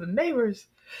outside for the neighbors.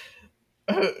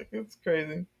 It's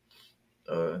crazy.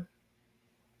 Uh,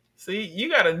 See, you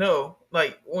gotta know,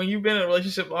 like when you've been in a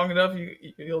relationship long enough,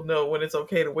 you'll know when it's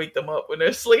okay to wake them up when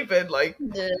they're sleeping. Like,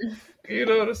 Yeah. you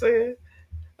know what I'm saying?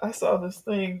 I saw this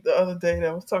thing the other day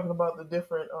that was talking about the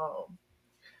different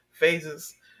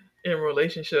phases in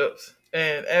relationships.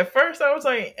 And at first I was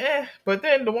like, but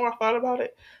then the more I thought about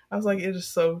it, I was like, it is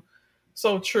so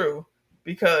true.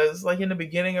 Because like in the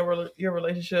beginning of your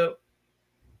relationship,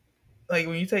 like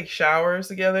when you take showers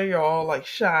together, you're all like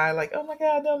shy, like, oh my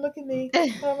god, don't look at me.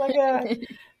 Oh my god.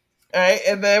 All right,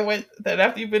 and then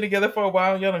after you've been together for a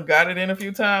while, you done got it in a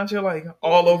few times. You're like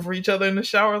all Yeah. over each other in the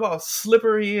shower, all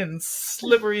slippery and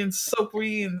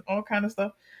soapy and all kind of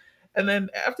stuff. And then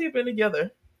after you've been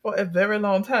together for a very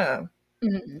long time,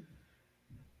 Mhm.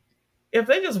 if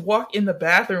they just walk in the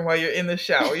bathroom while you're in the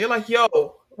shower, you're like, yo,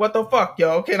 what the fuck,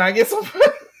 yo? Can I get some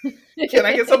can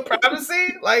I get some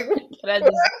privacy? Like, Can I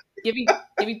just give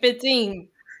me 15?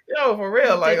 yo, for Let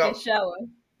real, me like, take a shower.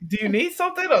 do you need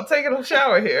something? I'm taking a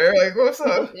shower here. Like, what's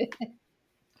up?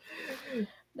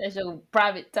 That's your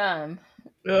private time.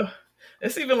 Ugh.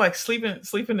 It's even like sleeping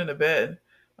in the bed.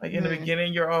 Like in the Mm,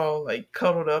 beginning, you're all like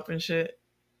cuddled up and shit.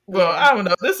 Well, yeah. I don't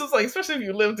know. This is like, especially if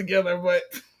you live together, but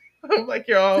like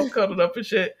you're all cuddled up and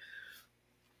shit.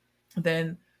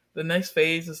 Then the next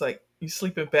phase is like you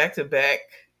sleeping back to back,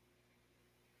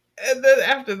 and then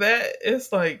after that,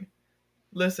 it's like,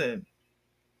 listen,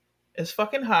 it's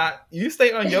fucking hot. You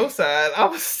stay on your side.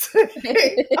 I'm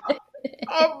staying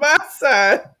on my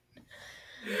side.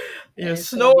 You're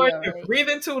It's gonna be snoring. all You're right.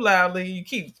 breathing too loudly. You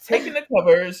keep taking the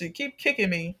covers. You keep kicking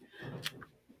me.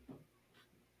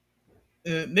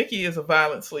 Nikki is a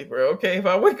violent sleeper. Okay, if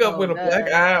I wake up Oh with a black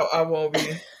God. eye, I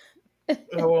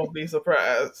won't be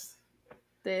surprised.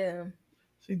 Damn.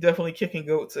 She's definitely kicking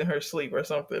goats in her sleep or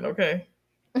something. Okay.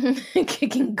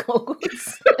 Kicking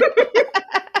goats.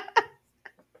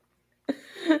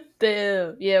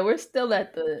 Damn. Yeah, we're still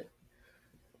at the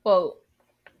well,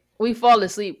 we fall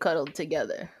asleep cuddled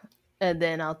together. And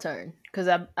then I'll turn. Because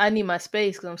I need my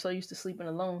space because I'm so used to sleeping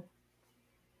alone.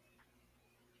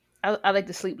 I like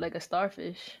to sleep like a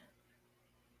starfish.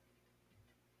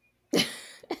 I'm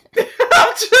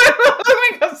trying to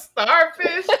like a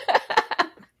starfish.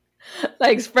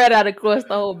 Like spread out across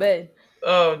the whole bed.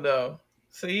 Oh no.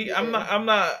 See, Yeah. I'm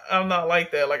not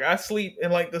like that. Like I sleep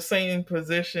in like the same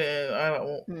position. I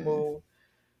don't Mm. move.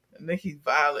 Nikki's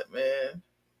violent, man.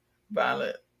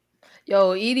 Violent.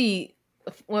 Yo, Edie,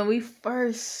 when we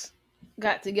first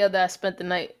got together, I spent the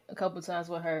night a couple times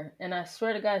with her, and I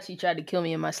swear to God, she tried to kill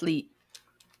me in my sleep.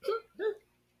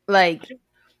 Like she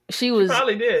She was,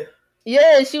 probably did.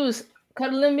 yeah, she was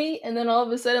cuddling me, and then all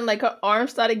of a sudden, like her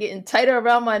arms started getting tighter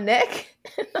around my neck,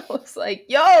 and I was like,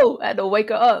 "Yo!" I had to wake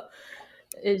her up,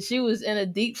 and she was in a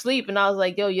deep sleep, and I was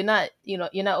like, "Yo, you're not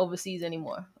overseas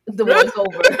anymore. The war's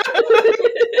over."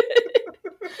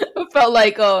 I felt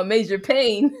like major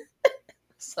pain.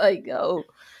 It's like, oh,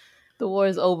 the war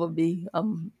is over, B.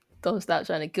 Don't stop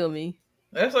trying to kill me.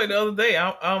 That's like the other day.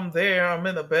 I'm there. I'm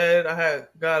in the bed. I had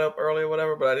got up early or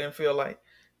whatever, but I didn't feel like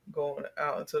going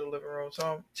out into the living room. So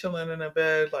I'm chilling in the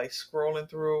bed, like scrolling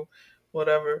through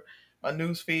whatever my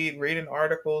news feed, reading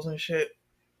articles and shit.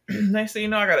 Next thing you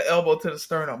know, I got an elbow to the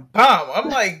sternum. Bam! I'm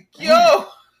like, Damn.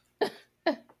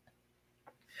 yo!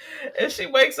 And she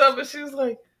wakes up and she's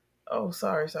like, oh,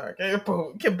 sorry.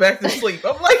 Get back to sleep.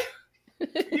 I'm like,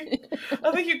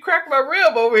 I think you cracked my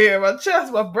rib over here, my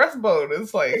chest, my breastbone.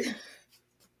 It's like,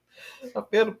 I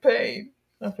feel the pain.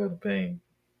 I feel the pain.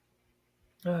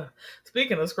 Uh,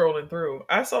 Speaking of scrolling through,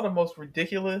 I saw the most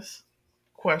ridiculous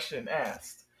question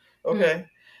asked. Mm. Okay,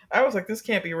 I was like, this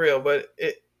can't be real, but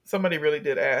it somebody really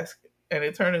did ask, and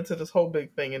it turned into this whole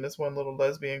big thing in this one little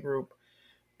lesbian group.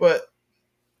 But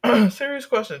serious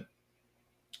question.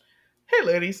 Hey,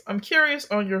 ladies, I'm curious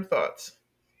on your thoughts.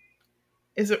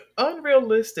 Is it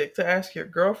unrealistic to ask your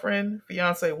girlfriend,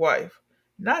 fiance, wife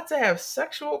not to have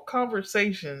sexual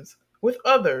conversations with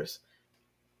others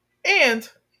and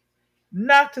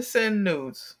not to send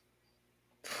nudes?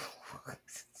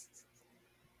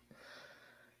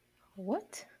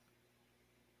 What?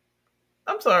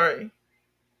 I'm sorry.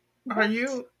 Are What?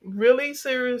 you really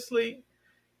seriously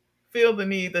feel the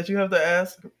need that you have to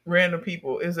ask random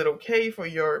people, is it okay for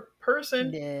your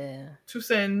person Yeah. to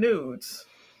send nudes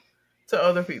to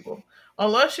other people?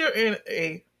 Unless you're in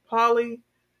a poly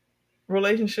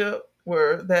relationship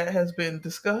where that has been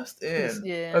discussed This, and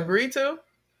yeah. agreed to,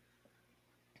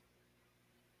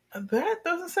 that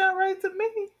doesn't sound right to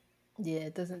me. Yeah,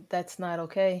 it doesn't that's not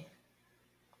okay.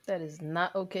 That is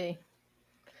not okay.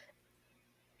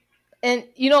 And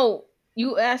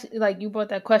you asked like you brought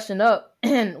that question up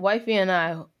and wifey and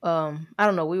I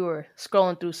don't know, we were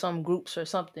scrolling through some groups or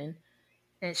something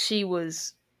and she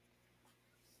was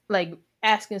like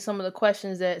asking some of the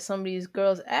questions that some of these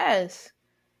girls ask.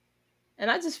 And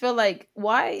I just feel like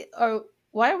why are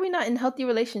we not in healthy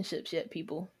relationships yet,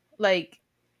 people? Like,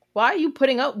 why are you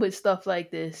putting up with stuff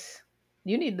like this?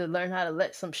 You need to learn how to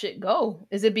let some shit go.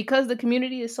 Is it because the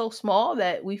community is so small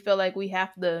that we feel like we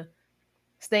have to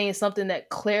stay in something that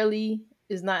clearly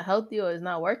is not healthy or is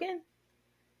not working?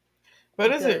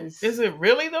 But is Because it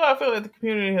really though? I feel like the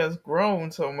community has grown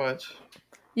so much.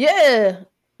 yeah,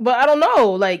 but I don't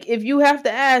know. Like, if you have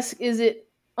to ask, is it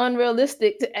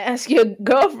unrealistic to ask your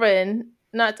girlfriend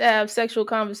not to have sexual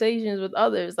conversations with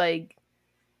others? Like,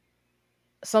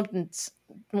 something's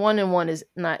one and one is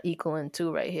not equaling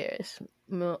two right here. It's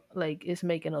like it's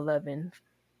making 11.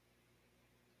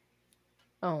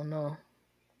 I don't know.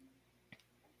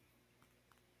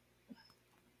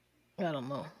 I don't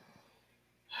know.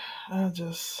 I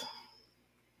just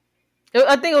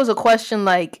I think it was a question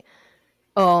like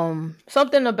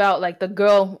something about like the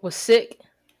girl was sick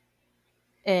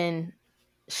and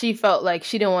she felt like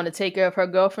she didn't want to take care of her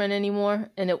girlfriend anymore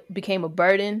and it became a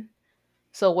burden.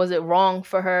 So was it wrong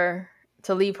for her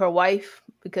to leave her wife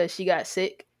because she got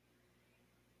sick?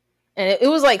 And it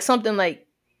was like something like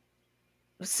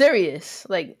serious,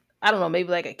 like I don't know, maybe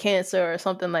like a cancer or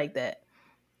something like that.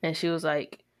 And she was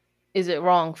like, "Is it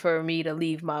wrong for me to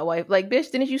leave my wife?" Like,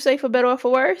 bitch, didn't you say for better or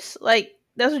for worse? Like,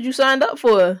 that's what you signed up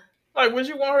for. like, would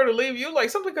you want her to leave you? Like,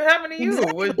 something could happen to you.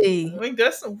 Exactly. Like,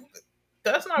 that's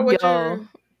not what Yo. you're.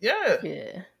 Yeah,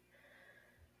 Yeah.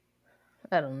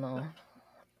 I don't know.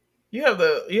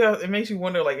 It makes you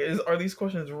wonder, like, are these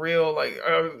questions real? Like,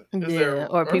 is Yeah.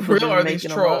 there Or are people real, just or are these making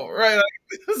them up. troll, right? Like,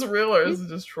 is this real or Yeah. is it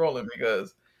just trolling?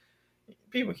 Because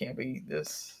people can't be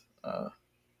this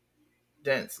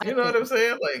dense, I you know what I'm think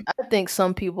saying? Like, I think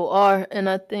some people are, and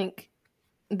I think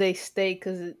they stay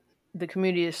because the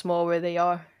community is small where they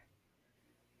are.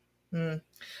 hmm.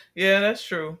 Yeah, that's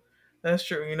true. That's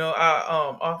true. You know, I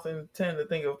often tend to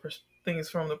think of things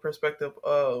from the perspective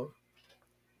of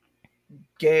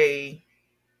gay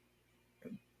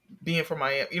being from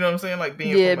Miami. You know what I'm saying? Like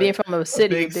being Yeah, from being from a a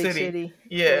big big city. city.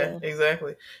 Yeah, Yeah.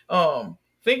 exactly.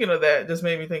 Thinking of that just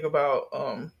made me think about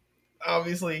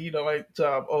obviously, you know, my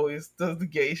job always does the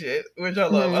gay shit, which I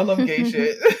love. I love gay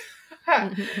shit.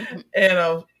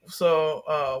 And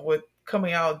with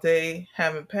coming out day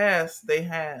having passed, they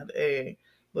had a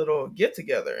little get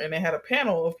together and they had a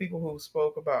panel of people who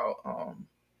spoke about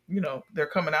you know, their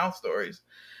coming out stories.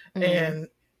 And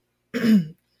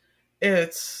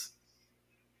it's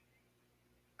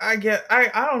I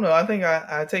don't know. I think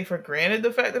I take for granted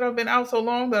the fact that I've been out so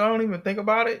long that I don't even think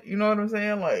about it. You know what I'm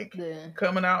saying? Like Yeah.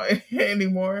 coming out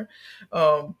anymore.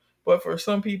 But for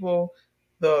some people,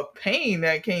 the pain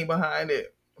that came behind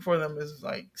it for them is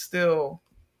like still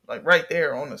like right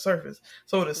there on the surface.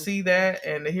 So to see that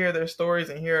and to hear their stories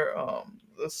and hear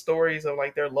the stories of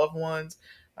like their loved ones,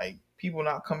 like people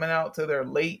not coming out to their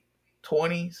late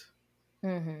 20s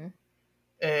Mm-hmm.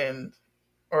 and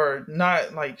or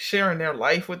not like sharing their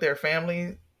life with their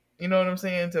family, you know what I'm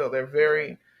saying, until they're Yeah.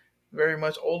 very, very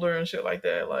much older and shit like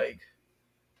that. Like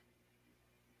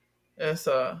it's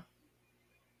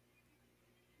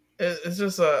it's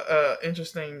just a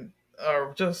interesting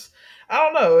or just I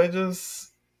don't know. It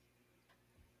just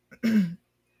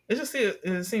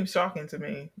it seems shocking to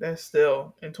me that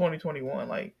still in 2021,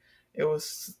 like it was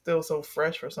still so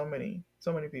fresh for so many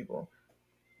people.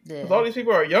 Because all Yeah. these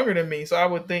people are younger than me, so I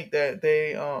would think that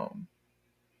they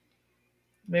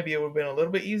maybe it would have been a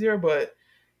little bit easier, but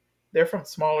they're from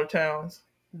smaller towns,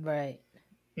 Right.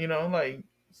 you know, like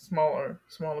smaller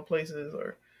places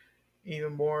or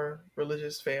even more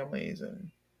religious families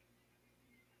and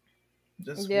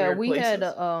just Yeah, weird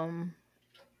places.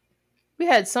 we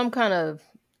had some kind of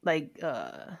like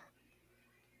I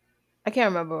can't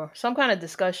remember, some kind of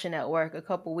discussion at work a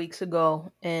couple weeks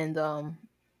ago, and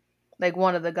like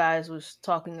one of the guys was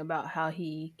talking about how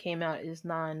he came out as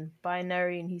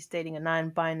non-binary and he's dating a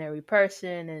non-binary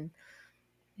person, and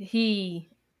he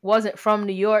wasn't from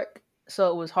New York,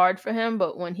 so it was hard for him,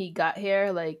 but when he got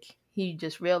here, like he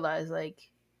just realized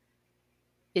like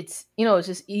it's, it's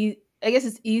just I guess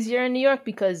it's easier in New York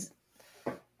because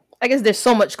I guess there's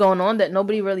so much going on that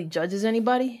nobody really judges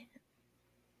anybody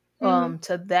Because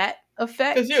to that you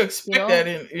effect, expect that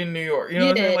in New York. You know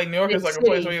what I'm saying? Yeah, Like New York is big like a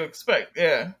place where city. you expect.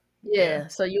 Yeah. Yeah. Yeah,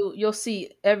 so you'll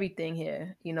see everything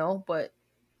here, but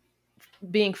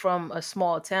being from a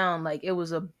small town, like it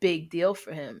was a big deal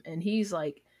for him, and he's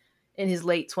like in his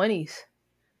late 20s,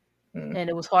 Mm. and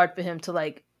it was hard for him to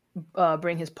like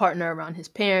bring his partner around his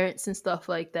parents and stuff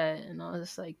like that, and I was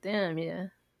just like, damn, yeah,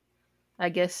 I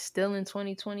guess still in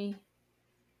 2020.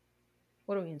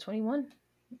 What are we in 21?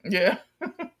 Yeah.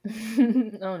 I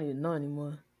don't even know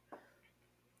anymore.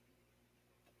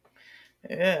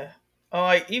 Yeah.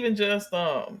 Like even just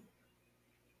the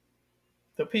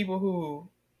people who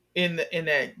in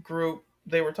that group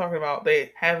they were talking about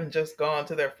they haven't just gone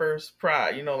to their first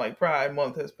Pride, like Pride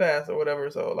Month has passed or whatever.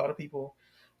 So a lot of people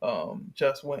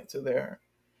just went to their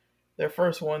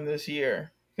first one this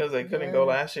year because they couldn't go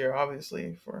last year,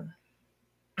 obviously, for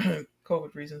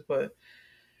COVID reasons. But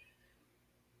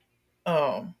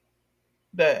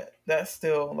that's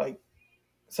still like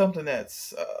something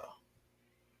that's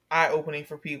eye-opening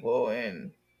for people,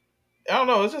 and I don't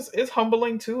know, it's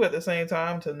humbling too at the same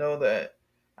time to know that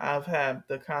I've had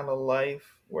the kind of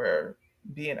life where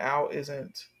being out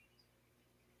isn't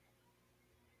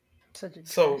such a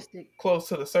so drastic... close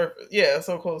to the surface. Yeah,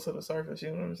 so close to the surface, you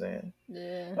know what I'm saying?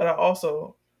 Yeah. But I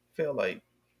also feel like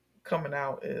coming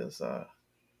out is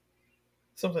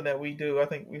something that we do. I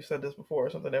think we've said this before,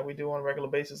 something that we do on a regular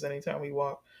basis anytime we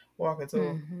walk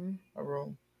into a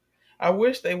room. I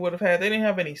wish they would have they didn't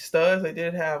have any studs. They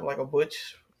did have like a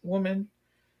butch woman.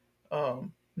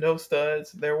 No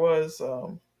studs. There was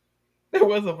a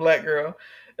black girl,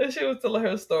 and she was telling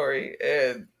her story,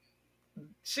 and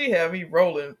she had me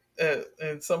rolling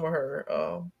in some of her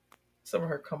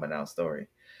coming out story,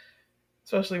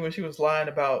 especially when she was lying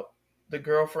about the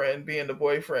girlfriend being the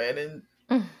boyfriend and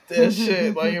that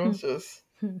shit. Like, it was just,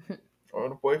 or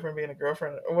the boyfriend being a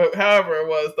girlfriend, or however it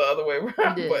was the other way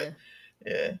around. Yeah. But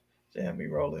yeah, she had me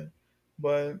rolling.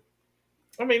 But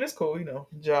I mean, it's cool,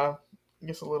 Ja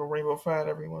gets a little rainbow fight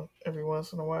every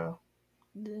once in a while.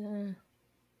 Yeah.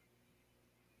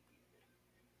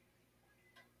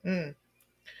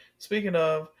 Speaking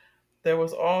of, there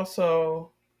was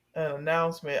also an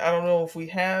announcement. I don't know if we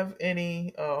have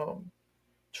any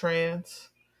trans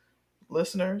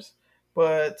listeners,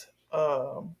 but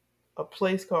a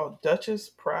place called Duchess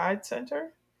Pride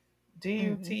Center,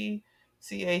 DUTCHESS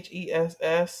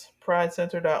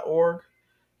pridecenter.org.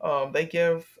 They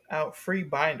give out free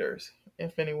binders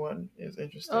if anyone is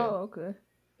interested. Oh, okay.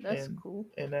 That's cool.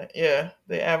 And that, yeah,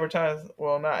 they advertise,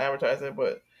 well, not advertise it,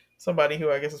 but somebody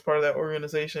who I guess is part of that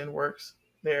organization works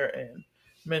there and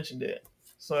mentioned it.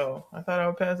 So I thought I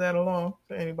would pass that along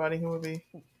to anybody who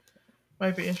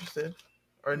might be interested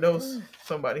or knows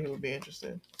somebody who would be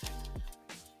interested.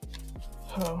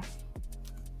 So,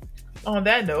 on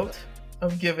that note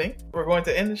of giving, we're going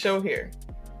to end the show here.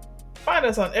 Find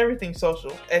us on everything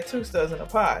social at Two Studs in a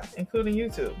Pod, including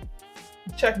YouTube.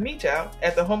 Check Meech out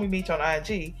at The Homie Meech on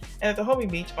IG and at The Homie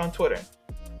Meech on Twitter.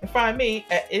 And find me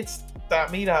at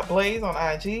its.me.blaze on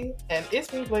IG and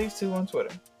it's me Blaze 2 on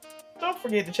Twitter. Don't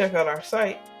forget to check out our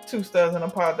site,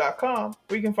 twostudsinapod.com,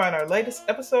 where you can find our latest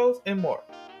episodes and more.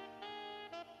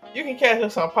 You can catch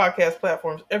us on podcast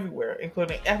platforms everywhere,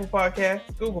 including Apple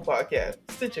Podcasts, Google Podcasts,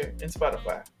 Stitcher, and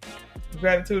Spotify.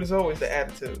 Gratitude is always the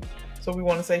attitude, so we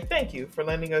want to say thank you for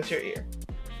lending us your ear.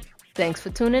 Thanks for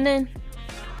tuning in.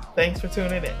 Thanks for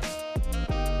tuning in.